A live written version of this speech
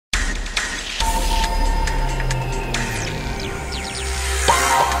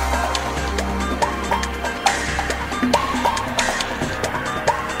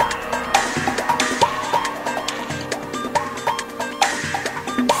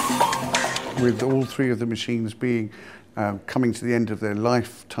With all three of the machines being coming to the end of their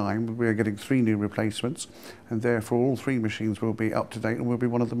lifetime, we're getting 3 new replacements, and therefore all 3 machines will be up to date and will be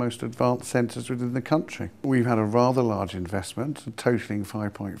one of the most advanced centres within the country. We've had a rather large investment, totalling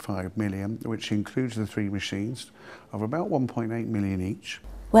 5.5 million, which includes the 3 machines of about 1.8 million each.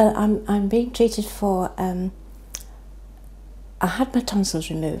 Well, I'm being treated for, I had my tonsils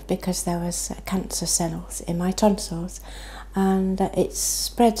removed because there was cancer cells in my tonsils, and it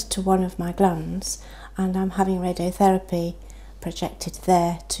spread to one of my glands, and I'm having radiotherapy projected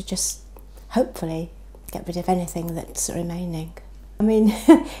there to just hopefully get rid of anything that's remaining. I mean,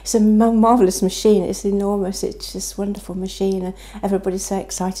 it's a marvellous machine, it's enormous, it's just a wonderful machine, and everybody's so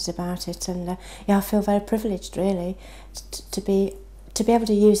excited about it, and yeah, I feel very privileged really to be able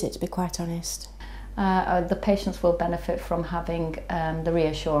to use it, to be quite honest. The patients will benefit from having the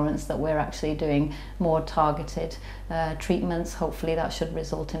reassurance that we're actually doing more targeted treatments. Hopefully that should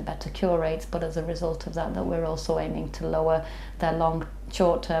result in better cure rates, but as a result of that we're also aiming to lower their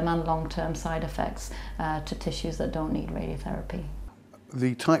short-term and long-term side effects to tissues that don't need radiotherapy.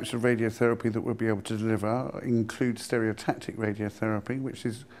 The types of radiotherapy that we'll be able to deliver include stereotactic radiotherapy, which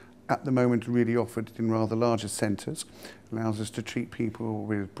is at the moment really offered in rather larger centres. Allows us to treat people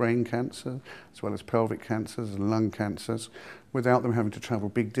with brain cancer as well as pelvic cancers and lung cancers without them having to travel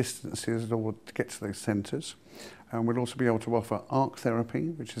big distances in order to get to those centres. And we'll also be able to offer arc therapy,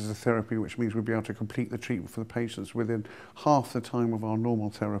 which is a therapy which means we'll be able to complete the treatment for the patients within half the time of our normal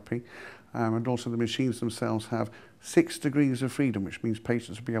therapy. And also the machines themselves have 6 degrees of freedom, which means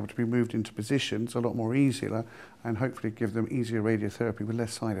patients will be able to be moved into positions a lot more easier and hopefully give them easier radiotherapy with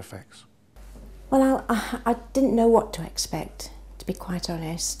less side effects. Well, I didn't know what to expect, to be quite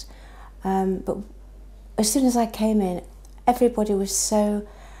honest. But as soon as I came in, everybody was so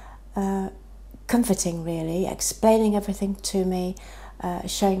comforting really, explaining everything to me,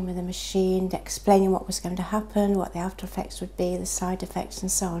 showing me the machine, explaining what was going to happen, what the after effects would be, the side effects and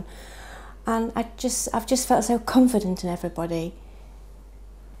so on. And I've just felt so confident in everybody.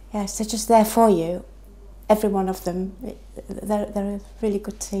 Yes, they're just there for you, every one of them. They're a really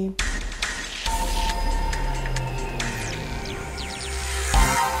good team.